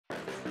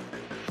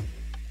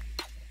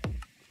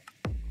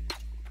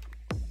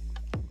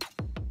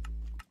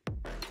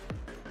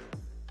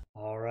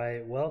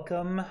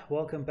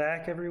welcome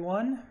back,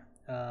 everyone,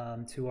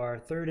 to our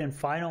third and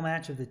final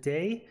match of the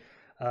day.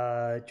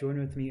 Joining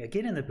with me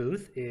again in the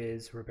booth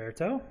is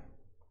Roberto.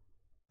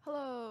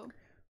 Hello.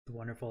 The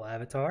wonderful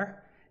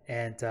avatar,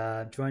 and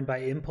joined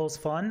by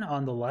ImpulseFun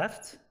on the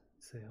left.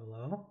 Say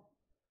hello.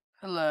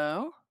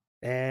 Hello.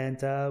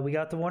 And we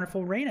got the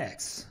wonderful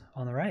Reignex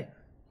on the right.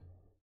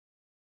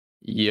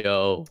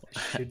 Yo.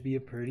 Should be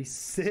a pretty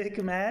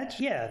sick match.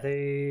 Yeah,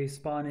 they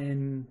spawn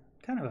in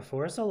kind of a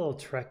forest, a little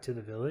trek to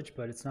the village,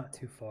 but it's not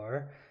too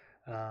far.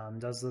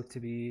 Does look to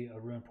be a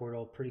rune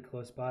portal pretty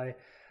close by.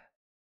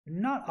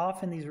 Not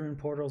often these rune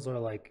portals are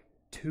like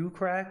too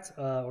cracked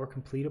or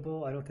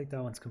completable. I don't think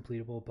that one's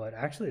completable, but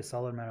actually a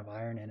solid amount of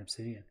iron and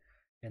obsidian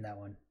in that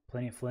one.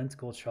 Plenty of flint,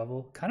 gold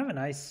shovel. Kind of a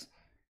nice,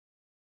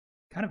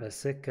 kind of a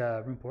sick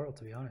rune portal,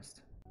 to be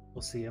honest.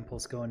 We'll see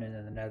Impulse going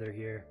into the nether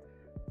here.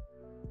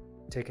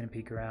 Taking a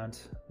peek around.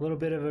 A little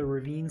bit of a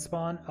ravine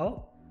spawn.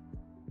 Oh!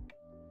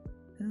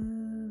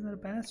 Is that a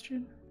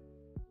bastion?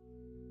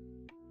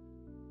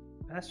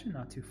 Bastion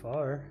not too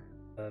far.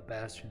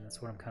 Bastion,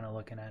 that's what I'm kind of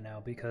looking at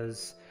now,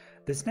 because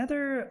this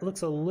nether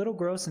looks a little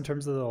gross in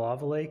terms of the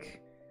lava lake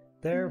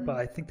there, but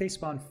I think they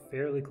spawn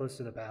fairly close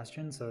to the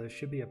bastion, so it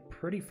should be a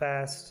pretty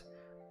fast,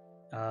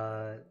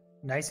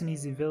 nice and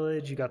easy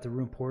village. You got the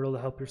rune portal to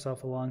help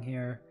yourself along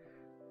here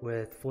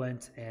with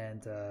flint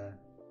and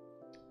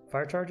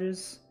fire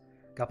charges.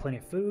 Got plenty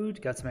of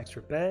food, got some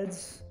extra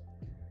beds.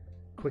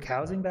 Quick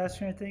housing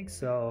bastion, I think,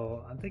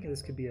 so I'm thinking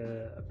this could be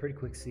a pretty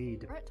quick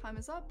seed. Alright, time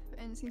is up,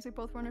 and it seems like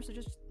both runners are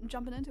just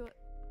jumping into it.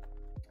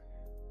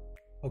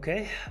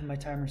 Okay, my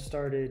timer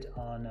started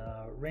on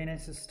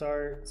Reignex's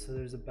start, so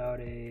there's about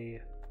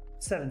a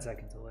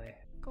 7-second delay.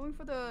 Going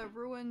for the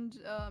ruined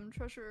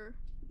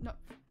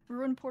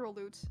ruined portal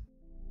loot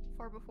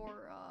far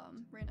before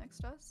Reignex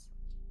does.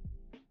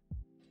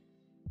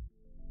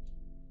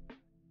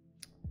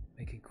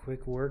 Making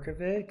quick work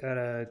of it. Got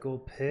a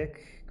gold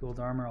pick, gold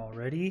armor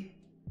already.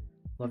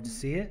 Love to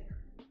see it.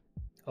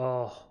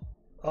 Oh,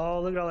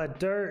 look at all that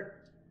dirt.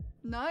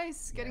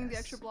 Nice, getting the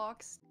extra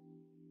blocks.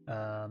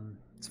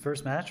 It's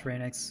first match,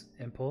 Reignex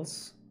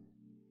Impulse.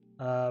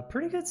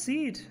 Pretty good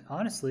seed,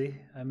 honestly.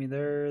 I mean,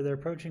 they're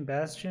approaching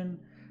Bastion.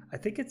 I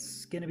think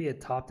it's gonna be a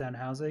top-down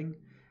housing.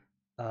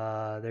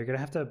 They're gonna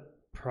have to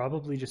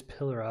probably just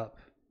pillar up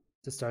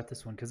to start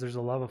this one because there's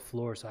a lava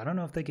floor, so I don't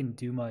know if they can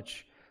do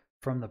much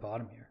from the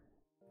bottom here.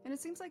 And it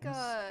seems like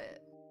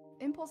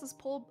Impulse is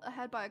pulled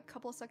ahead by a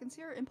couple of seconds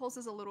here. Impulse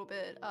is a little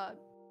bit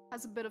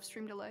has a bit of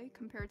stream delay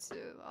compared to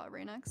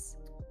Reignex.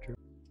 True.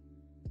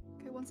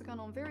 Okay, once again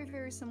on very,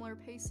 very similar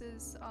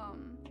paces.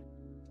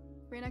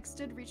 Reignex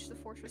did reach the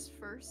fortress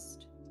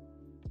first.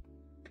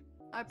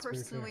 I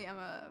personally am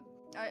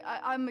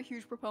I'm a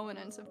huge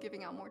proponent of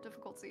giving out more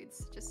difficult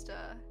seeds. Just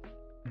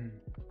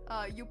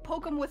you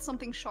poke them with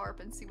something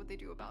sharp and see what they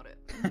do about it.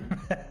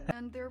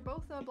 And they're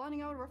both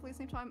blinding out roughly at the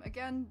same time.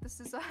 Again, this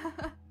is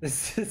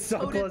this is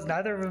so close.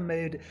 Neither of them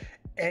made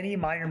any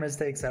minor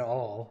mistakes at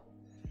all.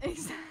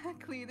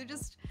 Exactly. They're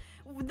just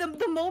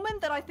the moment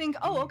that I think,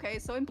 oh, okay,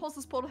 so Impulse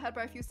is pulled ahead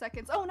by a few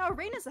seconds. Oh, now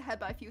Rain is ahead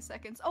by a few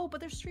seconds. Oh, but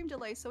there's stream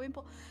delay, so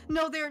Impulse.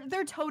 No,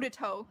 they're toe to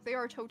toe. They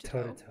are toe to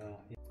toe. Toe to toe.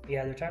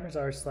 Yeah, their timers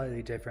are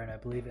slightly different. I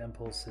believe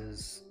Impulse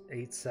is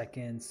 8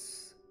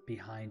 seconds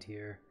behind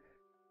here.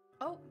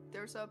 Oh,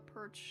 there's a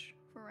perch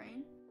for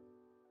Rain.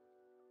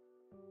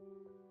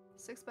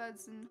 6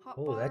 beds in hot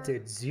Oh, that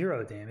did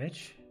 0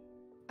 damage.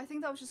 I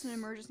think that was just an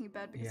emergency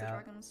bed because the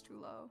dragon was too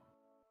low.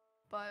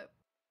 But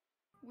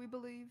we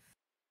believe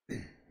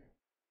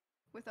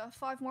with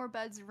 5 more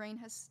beds, Rain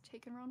has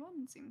taken round 1,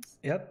 it seems.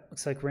 Yep,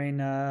 looks like Rain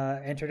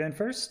entered in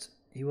first.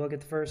 He will get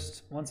the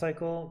first 1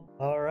 cycle.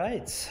 All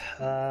right,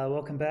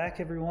 welcome back,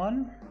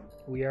 everyone.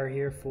 We are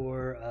here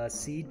for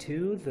Seed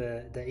 2,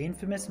 the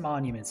infamous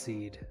Monument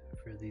Seed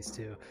for these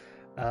two.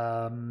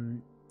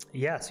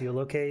 Yeah, so you'll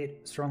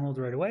locate Stronghold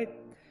right away.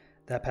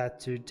 That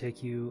path should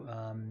take you.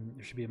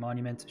 There should be a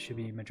monument. Should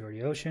be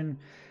Majority Ocean,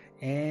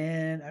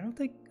 and I don't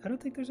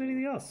think there's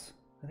anything else.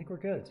 I think we're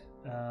good.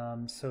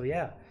 So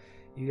yeah,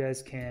 you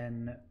guys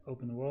can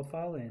open the world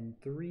file in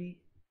 3,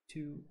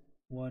 2,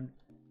 1,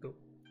 go.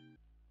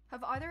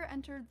 Have either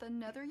entered the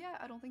Nether yet?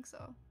 I don't think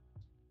so.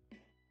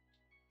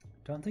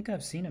 Don't think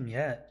I've seen him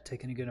yet.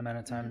 Taking a good amount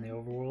of time in the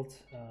overworld.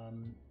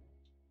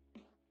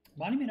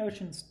 Monument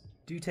Oceans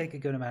do take a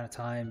good amount of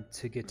time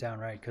to get down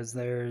right because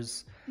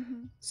there's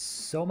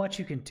so much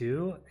you can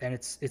do, and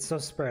it's so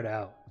spread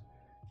out.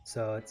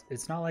 So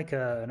it's not like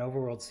an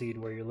overworld seed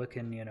where you're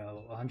looking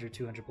 100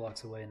 200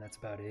 blocks away and that's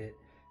about it.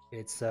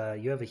 It's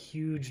you have a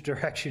huge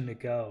direction to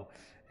go,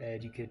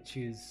 and you could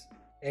choose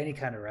any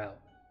kind of route.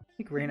 I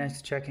think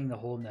Reignex checking the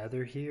whole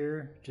nether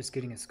here, just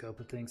getting a scope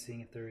of things,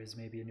 seeing if there is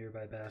maybe a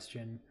nearby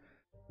bastion.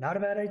 Not a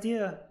bad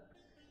idea.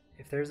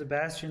 If there's a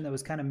bastion that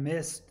was kind of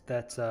missed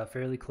that's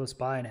fairly close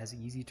by and has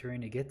easy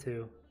terrain to get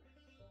to,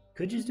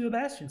 could just do a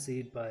bastion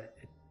seed, but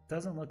it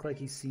doesn't look like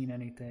he's seen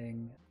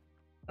anything.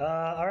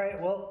 All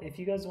right, well, if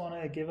you guys want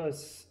to give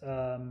us,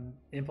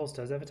 Impulse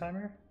does have a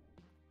timer?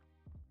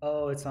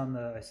 Oh, it's on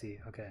the, I see,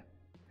 okay.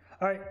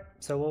 All right,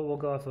 so we'll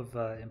go off of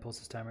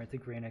Impulse's timer. I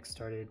think Reignex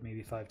started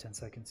maybe 5-10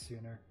 seconds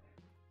sooner.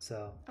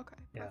 So Okay.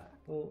 yeah, Perfect.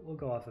 we'll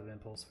go off of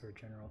Impulse for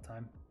general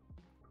time.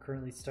 We're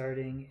currently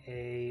starting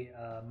a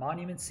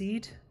monument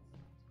seed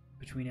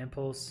between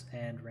Impulse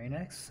and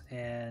Reignex,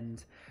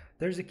 and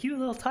there's a cute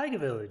little taiga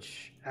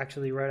village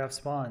actually right off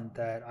spawn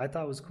that I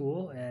thought was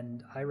cool,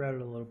 and I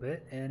routed a little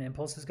bit, and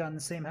Impulse has gotten the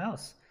same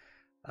house.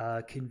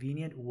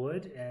 Convenient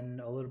wood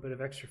and a little bit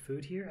of extra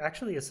food here,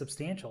 actually a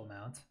substantial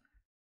amount.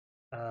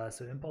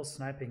 So Impulse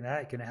sniping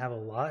that, gonna have a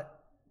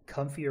lot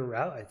comfier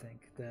route, I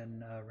think,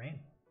 than Rain.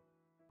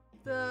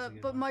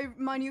 But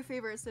my new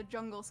favorite is the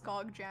Jungle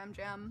Skog Jam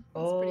Jam.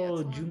 That's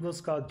oh, Jungle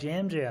Skog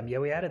Jam Jam. Yeah,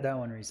 we added that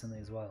one recently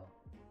as well.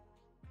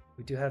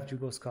 We do have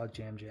Jungle Skog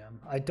Jam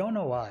Jam. I don't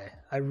know why.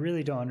 I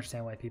really don't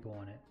understand why people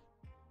want it.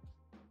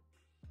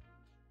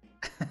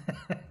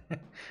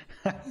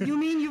 You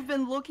mean you've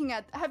been looking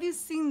at? Have you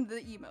seen the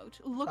emote?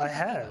 Look at the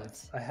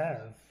emote. I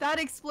have. That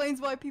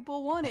explains why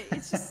people want it.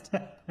 It's just,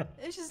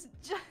 it's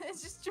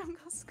just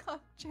Jungle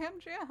Skog Jam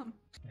Jam.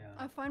 Yeah.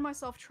 I find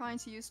myself trying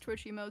to use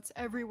Twitch emotes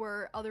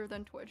everywhere other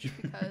than Twitch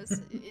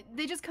because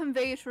they just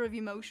convey a sort of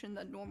emotion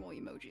that normal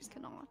emojis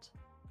cannot.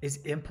 Is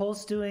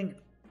Impulse doing?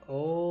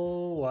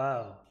 Oh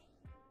wow.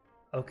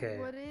 Okay,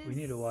 we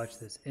need to watch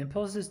this.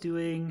 Impulse is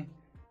doing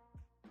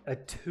a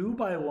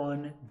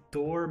 2x1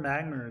 door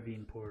magma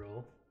ravine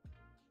portal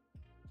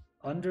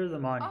under the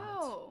monument.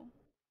 Oh,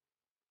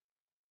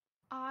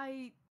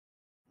 I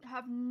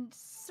have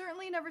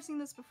certainly never seen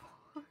this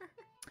before.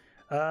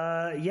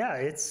 Yeah,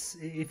 it's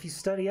if you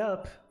study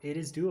up, it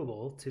is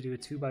doable to do a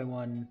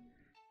 2x1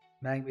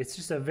 magma. It's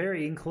just a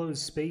very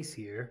enclosed space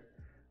here,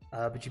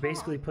 but you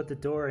basically put the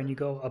door and you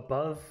go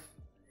above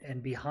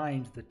and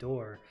behind the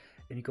door,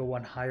 and you go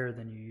one higher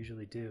than you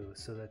usually do,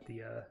 so that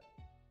the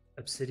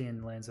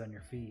obsidian lands on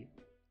your feet.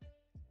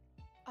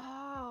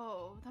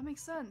 Oh, that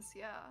makes sense.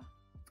 Yeah.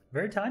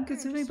 Very time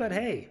consuming, but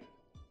hey,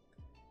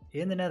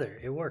 in the nether,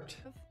 it worked.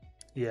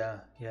 Yeah,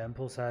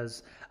 Impulse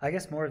has, I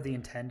guess, more of the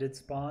intended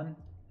spawn.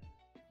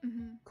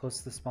 Close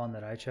to the spawn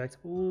that I checked.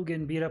 Ooh,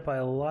 getting beat up by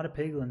a lot of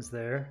piglins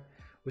there,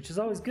 which is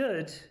always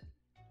good.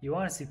 You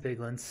want to see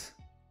piglins.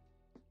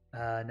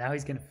 Now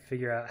he's gonna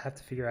have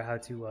to figure out how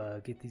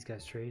to get these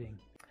guys trading.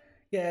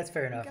 Yeah, that's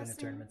fair enough in a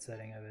tournament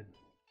setting, I would.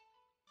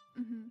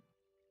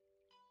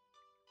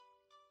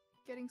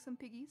 Getting some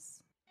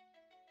piggies.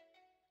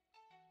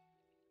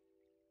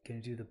 Gonna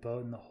do the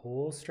boat and the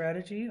hole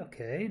strategy.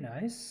 Okay,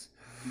 nice.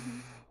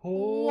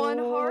 Oh, 1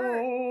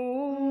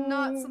 heart.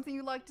 Not something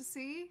you like to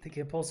see. I think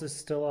Impulse is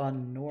still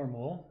on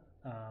normal,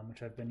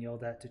 which I've been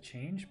yelled at to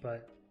change,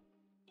 but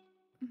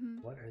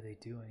what are they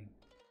doing?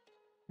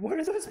 What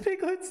are those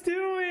piglets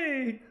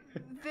doing?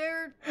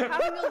 They're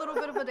having a little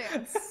bit of a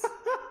dance.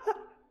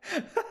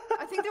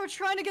 I think they were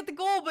trying to get the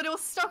goal, but it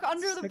was stuck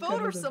under the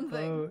boat or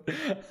something.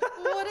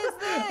 What is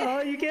this?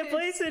 Oh, you can't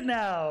place it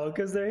now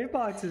because their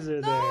hitboxes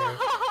are there.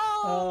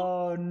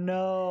 Oh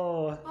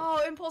no.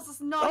 Oh, Impulse is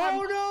not.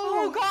 Oh no.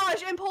 Oh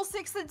gosh, Impulse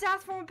takes the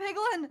death from a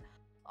piglin.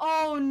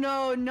 Oh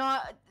no,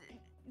 not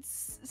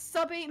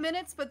sub 8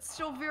 minutes, but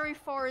still very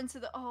far into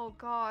the. Oh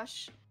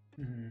gosh.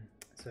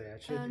 So yeah,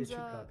 it should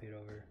copy it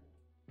over.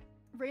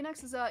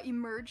 Reignex has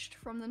emerged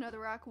from the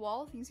netherrack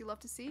wall. Things you love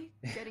to see.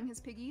 Getting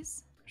his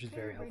piggies. Which is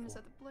very helpful. Rain is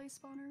at the blaze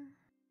spawner.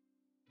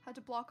 Had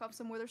to block off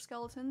some wither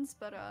skeletons,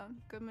 but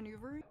good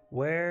maneuver.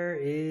 Where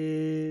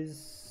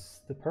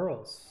is the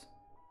pearls?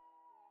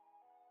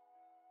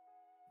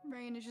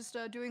 Rain is just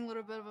doing a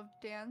little bit of a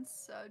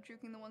dance,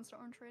 juking the ones that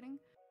aren't trading.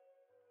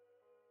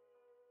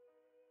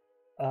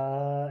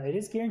 It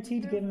is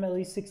guaranteed to give him at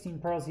least 16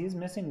 pearls. He is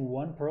missing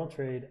 1 pearl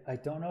trade. I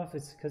don't know if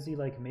it's because he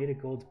like made a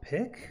gold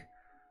pick,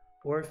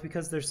 or if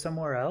because there's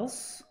somewhere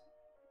else.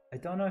 I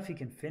don't know if he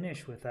can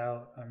finish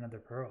without another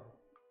pearl.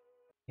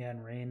 Yeah,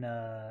 and Rain,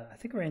 I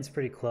think Rain's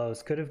pretty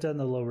close. Could have done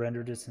the low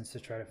render distance to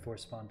try to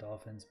force spawn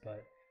dolphins,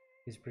 but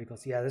he's pretty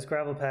close. Yeah, this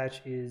gravel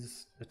patch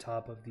is the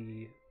top of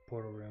the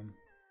portal room.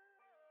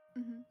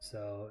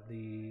 So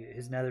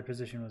his nether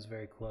position was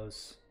very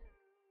close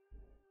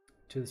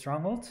to the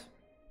stronghold.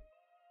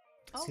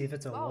 See if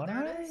it's a 1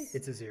 eye?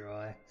 It's a 0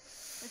 eye.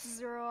 It's a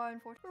 0 eye,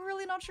 unfortunately. We're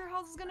really not sure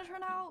how this is gonna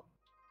turn out.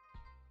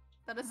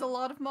 That is a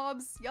lot of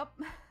mobs. Yup.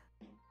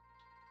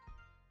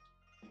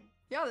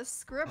 Yeah, the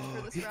script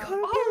for this round.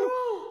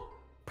 Oh!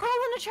 Pearl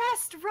in a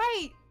chest,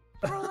 right!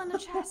 Pearl in a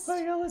chest. Oh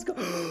my god, let's go.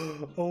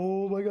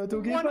 Oh my god,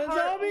 don't get my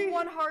zombie!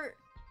 1 heart.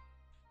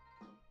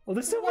 Oh,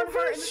 the silverfish! 1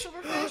 heart in the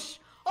silverfish.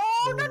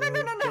 Oh, no.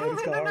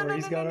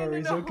 He's got armor.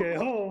 He's okay.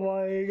 Oh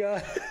my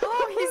god.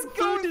 Oh, he's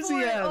going does for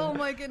he it. have? Oh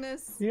my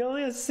goodness. He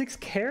only has 6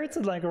 carrots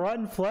and like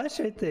rotten flesh,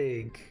 I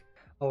think.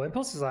 Oh,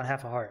 Impulse is on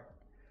half a heart.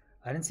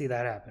 I didn't see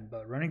that happen,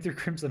 but running through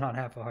Crimson on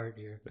half a heart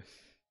here.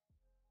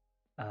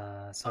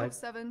 So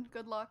 7.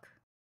 Good luck.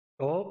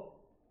 Oh,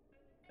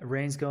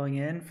 Rain's going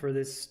in for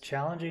this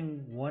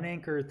challenging 1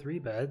 anchor 3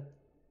 bed.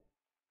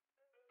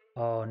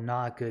 Oh,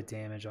 not good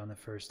damage on the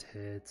first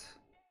hit.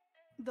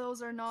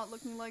 Those are not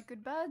looking like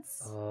good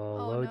beds. Oh,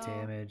 low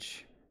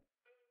damage.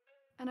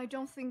 And I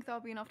don't think that'll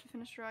be enough to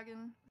finish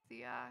Dragon with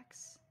the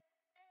axe.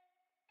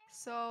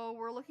 So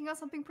we're looking at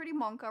something pretty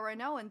monka right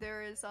now, and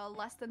there is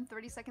less than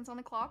 30 seconds on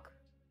the clock.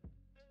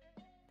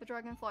 The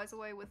dragon flies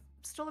away with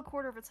still a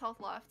quarter of its health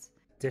left.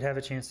 Did have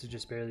a chance to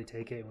just barely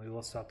take it, and we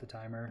will stop the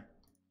timer.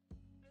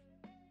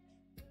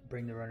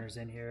 Bring the runners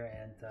in here,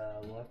 and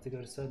we'll have to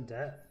go to sudden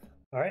death.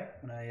 All right,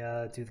 when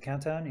I do the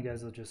countdown, you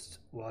guys will just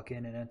walk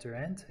in and enter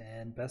end,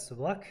 and best of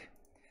luck.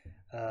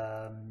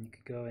 You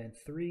could go in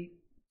 3,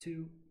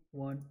 2,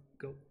 1,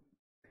 go.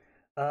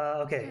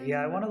 Okay,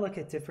 yeah, I want to look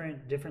at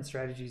different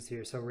strategies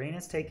here. So Rain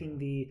is taking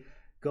the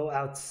go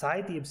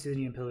outside the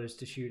obsidian pillars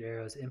to shoot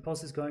arrows.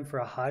 Impulse is going for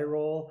a high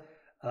roll.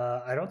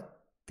 I don't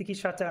think he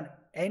shot down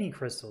any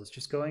crystals,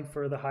 just going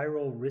for the high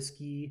roll,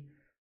 risky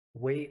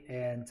weight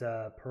and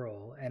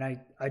pearl. And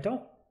I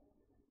don't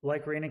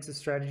like Reignex's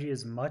strategy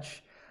as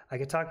much. I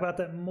could talk about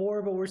that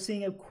more, but we're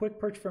seeing a quick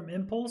perch from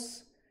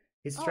Impulse.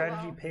 His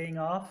strategy paying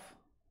off.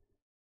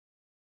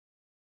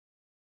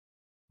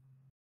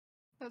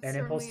 That's and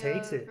Impulse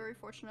takes it. Very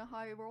fortunate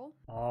high roll.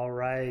 All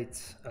right.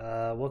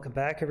 Welcome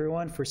back,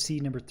 everyone, for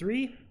seed number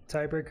 3,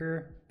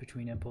 tiebreaker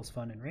between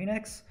ImpulseFun and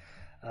Reignex.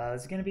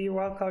 This is going to be a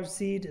wildcard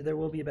seed. There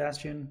will be a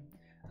Bastion.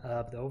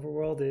 The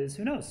overworld is,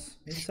 who knows?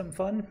 Maybe something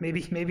fun.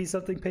 Maybe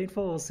something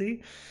painful. We'll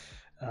see.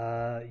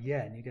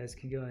 Yeah, and you guys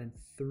can go in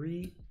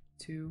 3,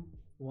 2,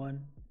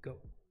 1, go.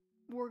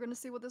 We're going to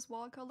see what this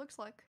wildcard looks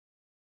like.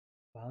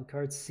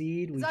 Wildcard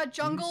seed. Is that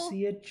jungle? We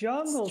see a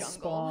jungle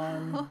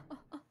spawn.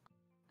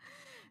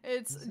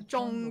 It's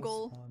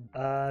jungle.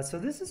 So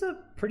this is a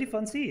pretty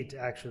fun seed,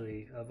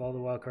 actually, of all the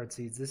wildcard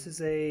seeds. This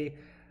is a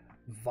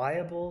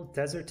viable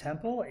desert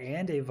temple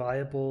and a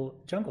viable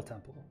jungle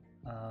temple.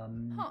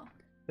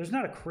 There's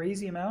not a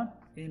crazy amount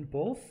in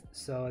both,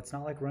 so it's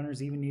not like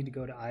runners even need to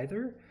go to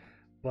either,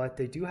 but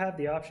they do have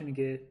the option to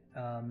get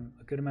a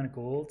good amount of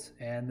gold,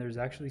 and there's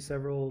actually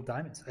several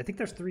diamonds. I think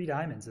there's 3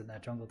 diamonds in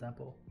that jungle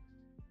temple.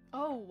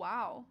 Oh,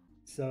 wow.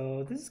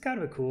 So this is kind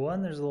of a cool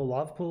one. There's a little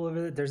lava pool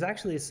over there. There's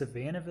actually a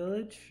savannah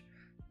village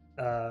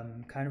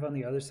kind of on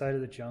the other side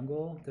of the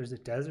jungle. There's a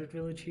desert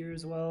village here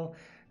as well.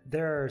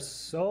 There are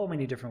so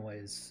many different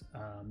ways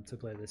to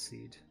play this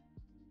seed.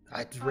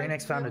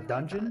 Reignex found a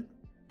dungeon.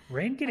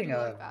 Rain getting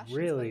a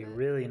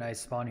really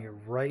nice spawn here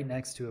right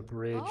next to a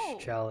bridge,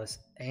 chalice,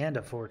 and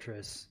a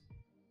fortress.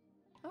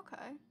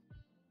 Okay.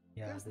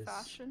 Yeah, there's the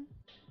fashion.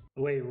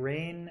 Wait,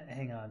 Rain,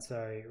 hang on,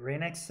 sorry.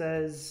 Reignex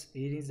says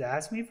he needs to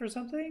ask me for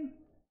something?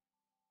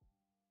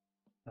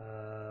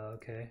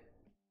 Okay.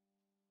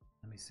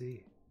 Let me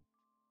see.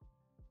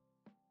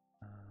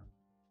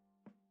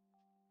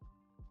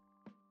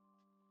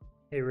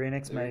 Hey,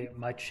 Reignex,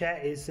 my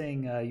chat is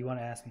saying you want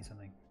to ask me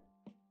something.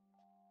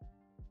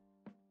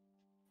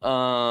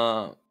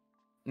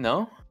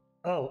 No.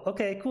 Oh,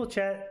 okay, cool,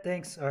 chat.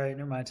 Thanks. All right,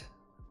 never mind.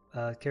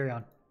 Carry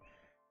on.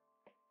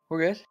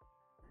 We're good.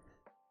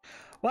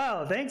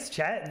 Wow, thanks,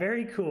 chat.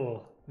 Very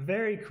cool.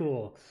 Very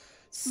cool.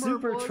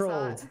 Super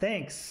trolled.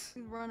 Thanks.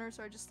 The runners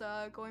are just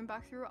going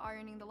back through,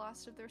 ironing the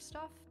last of their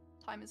stuff.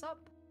 Time is up.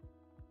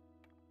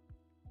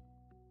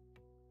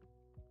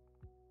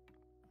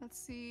 Let's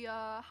see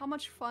how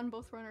much fun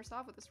both runners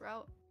have with this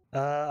route.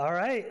 All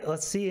right,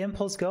 let's see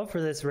Impulse go for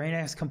this.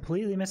 Reignex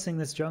completely missing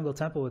this jungle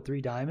temple with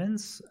 3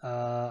 diamonds.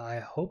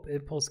 I hope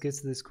Impulse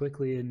gets to this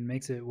quickly and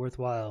makes it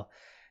worthwhile.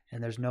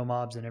 And there's no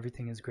mobs and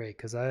everything is great,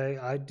 because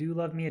I do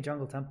love me a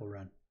jungle temple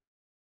run.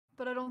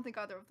 But I don't think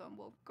either of them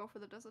will go for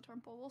the desert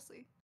temple. We'll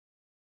see.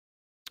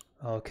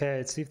 Okay,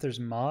 let's see if there's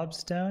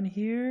mobs down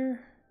here.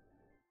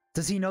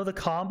 Does he know the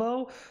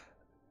combo?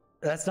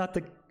 That's not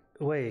the...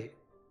 Wait.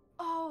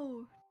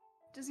 Oh,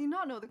 does he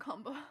not know the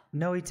combo?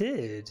 No, he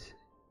did.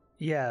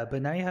 Yeah,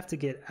 but now you have to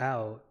get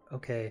out.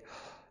 Okay.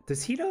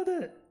 Does he know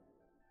the...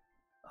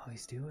 Oh,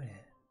 he's doing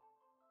it.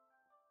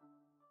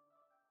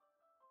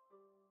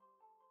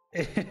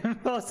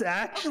 Impulse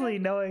actually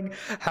knowing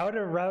how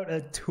to route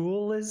a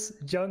toolless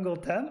jungle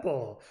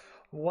temple.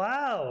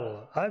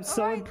 Wow, I'm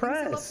so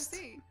impressed.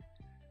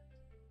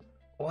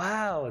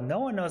 Wow, no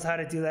one knows how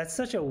to do that. That's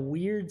such a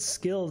weird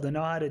skill to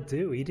know how to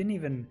do. He didn't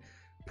even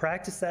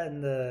practice that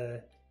in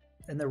the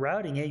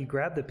routing. Yeah, you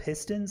grab the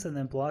pistons and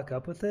then block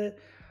up with it.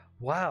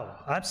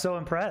 Wow, I'm so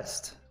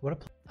impressed. What a...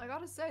 I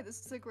gotta say,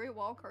 this is a great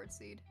wildcard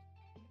seed.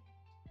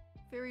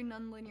 Very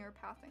non-linear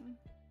pathing.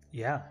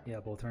 Yeah,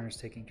 both runners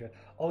taking...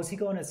 Oh, is he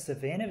going to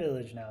Savannah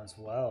Village now as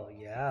well?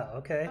 Yeah,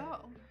 okay.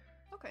 Oh,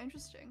 okay,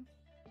 interesting.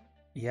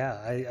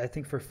 Yeah, I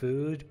think for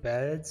food,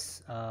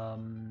 beds,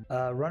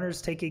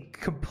 runners taking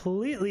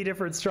completely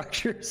different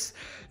structures.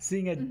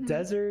 Seeing a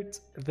desert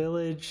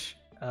village,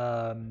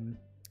 a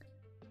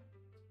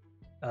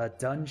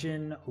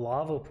dungeon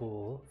lava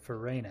pool for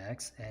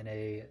Reignex, and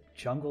a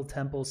jungle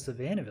temple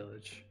savannah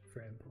village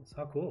for Impulse.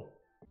 How cool.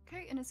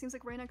 Okay, and it seems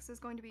like Reignex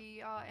is going to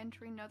be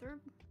entering Nether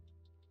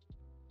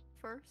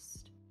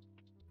first.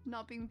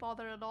 Not being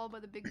bothered at all by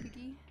the big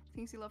piggy.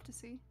 Things you love to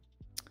see.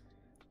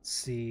 Let's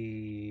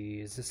see,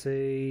 is this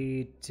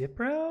a dip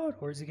route,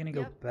 or is he gonna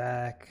go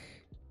back?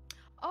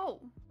 Oh,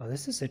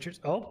 this is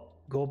interesting. Oh,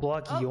 gold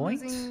block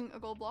yoinked. Losing a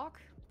gold block,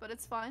 but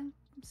it's fine.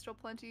 Still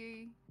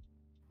plenty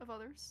of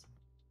others.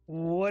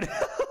 What?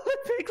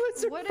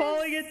 Piglets are What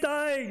falling is- and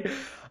dying.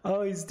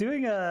 Oh, he's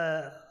doing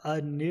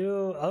a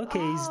new. Okay,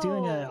 he's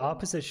doing an Oh.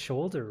 opposite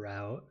shoulder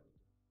route.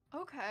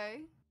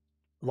 Okay.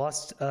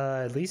 Lost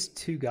at least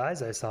 2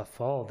 guys I saw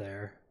fall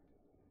there.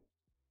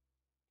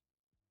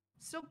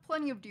 Still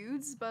plenty of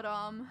dudes, but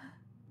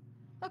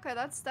okay,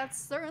 that's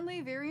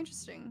certainly very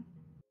interesting.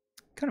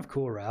 Kind of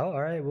cool route.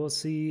 All right, we'll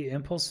see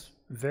Impulse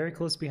very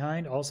close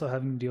behind, also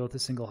having to deal with a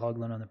single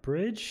Hoglin on the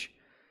bridge.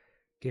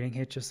 Getting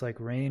hit just like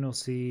Rain. We'll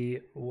see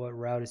what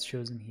route is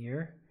chosen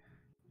here.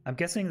 I'm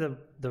guessing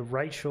the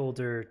right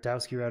shoulder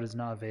Dowski route is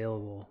not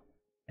available,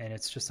 and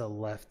it's just a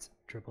left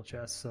triple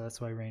chest, so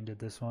that's why Rain did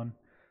this one.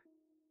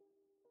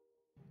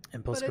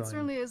 Impulse But it going,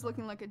 certainly is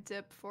looking like a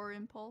dip for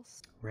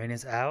Impulse. Rain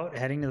is out,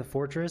 heading to the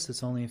fortress.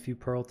 It's only a few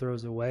pearl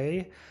throws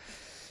away.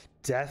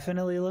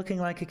 Definitely looking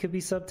like it could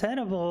be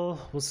subtenable.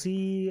 We'll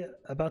see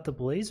about the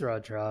Blaze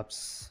Rod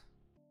drops.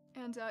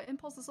 And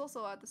Impulse is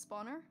also at the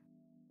spawner.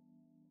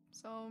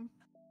 So,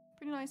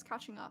 pretty nice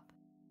catching up.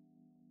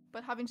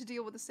 But having to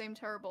deal with the same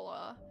terrible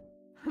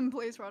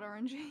Blaze Rod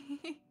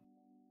RNG.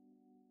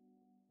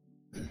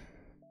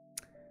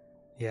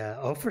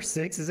 Yeah, 0 for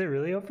 6? Is it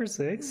really 0 for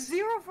 6?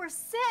 0 for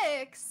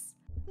 6?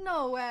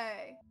 No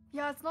way.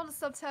 Yeah, it's not a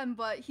sub 10,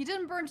 but he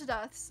didn't burn to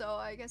death, so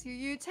I guess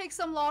you take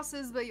some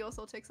losses, but you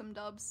also take some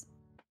dubs.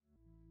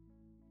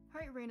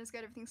 Alright, Reignex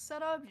got everything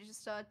set up. You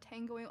just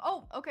tangoing.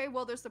 Oh, okay,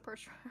 well there's the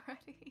perch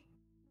already.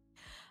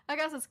 I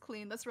guess it's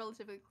clean. That's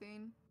relatively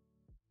clean.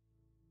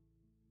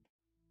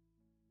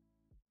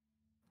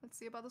 Let's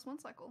see about this one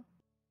cycle.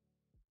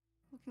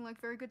 Looking like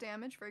very good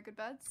damage, very good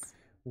beds.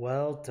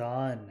 Well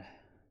done.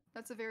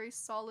 That's a very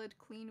solid,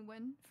 clean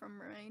win from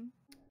Rain.